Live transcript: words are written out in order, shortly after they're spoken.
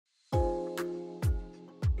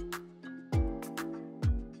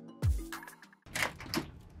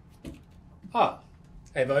Ah,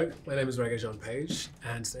 hey Vogue, my name is Regé-Jean Page,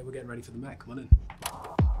 and today we're getting ready for the Met. Come on in.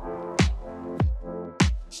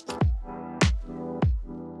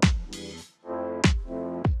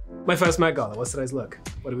 My first Met Gala, what's today's look?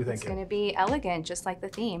 What are we thinking? It's gonna be elegant, just like the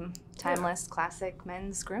theme. Timeless, classic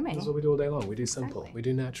men's grooming. That's what we do all day long. We do simple, Exactly. we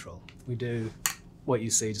do natural. We do what you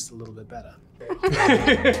see, just a little bit better.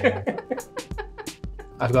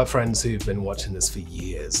 I've got friends who've been watching this for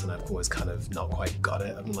years and I've always kind of not quite got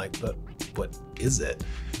it. I'm like, but what is it?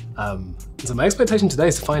 So my expectation today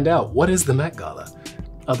is to find out, what is the Met Gala?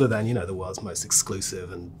 Other than, you know, the world's most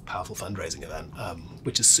exclusive and powerful fundraising event,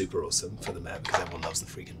 which is super awesome for the Met because everyone loves the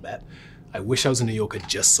freaking Met. I wish I was a New Yorker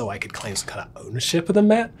just so I could claim some kind of ownership of the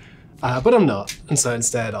Met, but I'm not. And so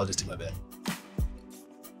instead, I'll just do my bit.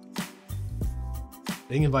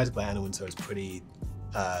 Being invited by Anna Wintour is pretty,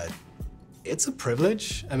 it's a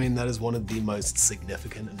privilege. I mean, that is one of the most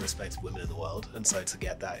significant and respected women in the world. And so to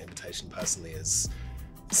get that invitation personally is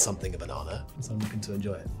something of an honor. So I'm looking to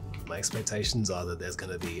enjoy it. My expectations are that there's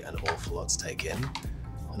gonna be an awful lot to take in.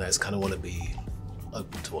 And I just kind of want to be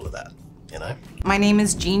open to all of that, you know? My name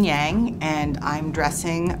is Jean Yang, and I'm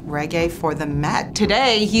dressing Regé for the Met.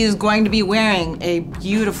 Today, he's going to be wearing a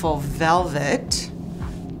beautiful velvet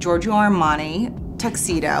Giorgio Armani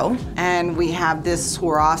tuxedo, and we have this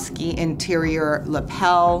Swarovski interior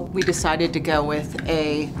lapel. We decided to go with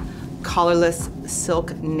a collarless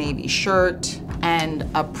silk navy shirt and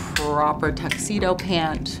a proper tuxedo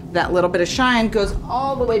pant. That little bit of shine goes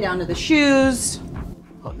all the way down to the shoes.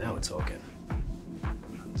 Oh, now we're talking.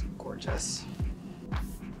 It's gorgeous.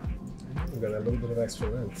 We've got a little bit of extra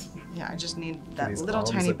length. Yeah, I just need that These little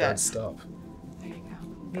arms tiny that don't bit. stop. There you go.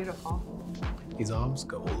 Beautiful. These arms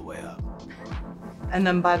go all the way up. And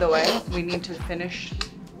then, by the way, we need to finish.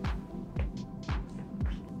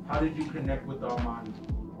 How did you connect with Armani?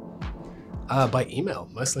 By email,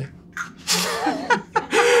 mostly.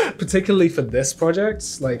 Particularly for this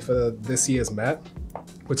project, like for this year's Met,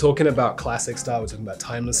 we're talking about classic style, we're talking about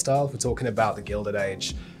timeless style, we're talking about the Gilded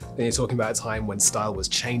Age, then you're talking about a time when style was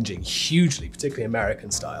changing hugely, particularly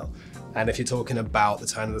American style. And if you're talking about the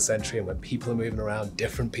turn of the century and when people are moving around,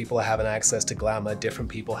 different people are having access to glamour, different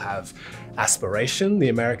people have aspiration, the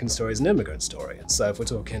American story is an immigrant story. And so if we're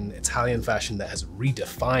talking Italian fashion that has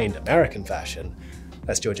redefined American fashion,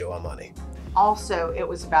 that's Giorgio Armani. Also, it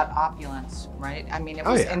was about opulence, right? I mean, it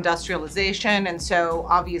was industrialization, and so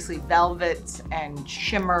obviously velvets and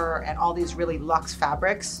shimmer and all these really luxe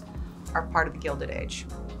fabrics are part of the Gilded Age.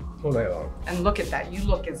 All day long. And look at that, you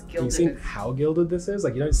look as gilded You see as... how gilded this is?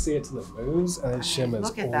 Like, you don't see it till it moves and it shimmers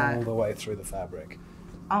Look at all that. the way through the fabric.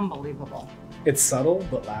 Unbelievable. It's subtle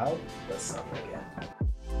but loud. That's something, yeah.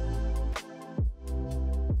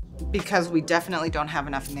 Because we definitely don't have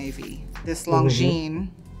enough navy. This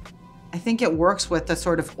Longines, I think it works with the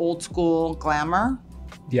sort of old school glamour.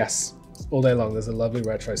 Yes, all day long. There's a lovely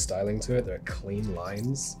retro styling to it. There are clean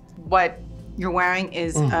lines. What you're wearing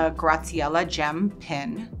is a Graziella gem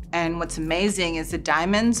pin. And what's amazing is the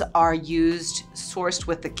diamonds are sourced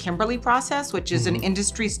with the Kimberley process, which is an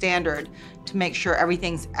industry standard to make sure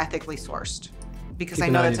everything's ethically sourced. Because Keep I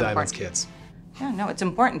an know eye on that's your important. diamonds, kids. Yeah, no, it's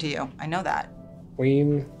important to you. I know that.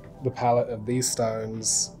 Between the palette of these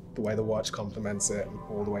stones, the way the watch complements it, and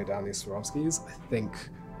all the way down these Swarovskis, I think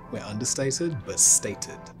we're understated, but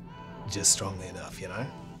stated just strongly enough, you know?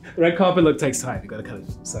 The red carpet look takes time. You gotta kind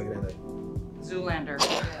of suck it in there. Zoolander.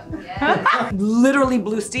 Yeah. Literally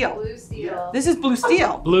blue steel. Blue steel. This is blue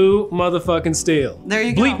steel. Blue motherfucking steel. There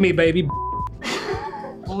you go. Bleep me, baby.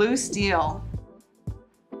 Blue steel.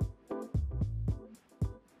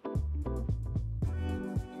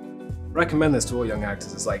 Recommend this to all young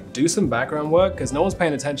actors. It's like, do some background work because no one's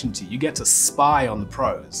paying attention to you. You get to spy on the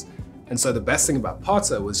pros. And so the best thing about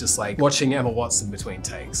Potter was just like watching Emma Watson between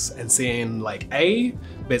takes and seeing like A,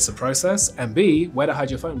 bits of process, and B, where to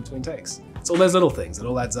hide your phone between takes. It's all those little things, it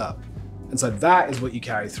all adds up. And so that is what you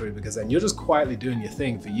carry through because then you're just quietly doing your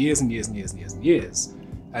thing for years and years and years and years and years.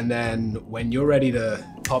 And then when you're ready to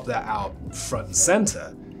pop that out front and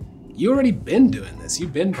center, you've already been doing this,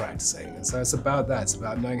 you've been practicing. And so it's about that, it's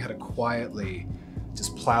about knowing how to quietly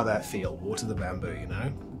just plow that field, water the bamboo, you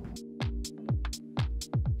know?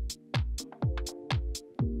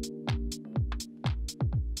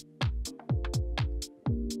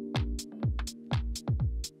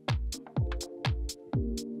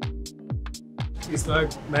 Peace,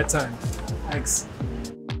 Vogue. Met time. Thanks.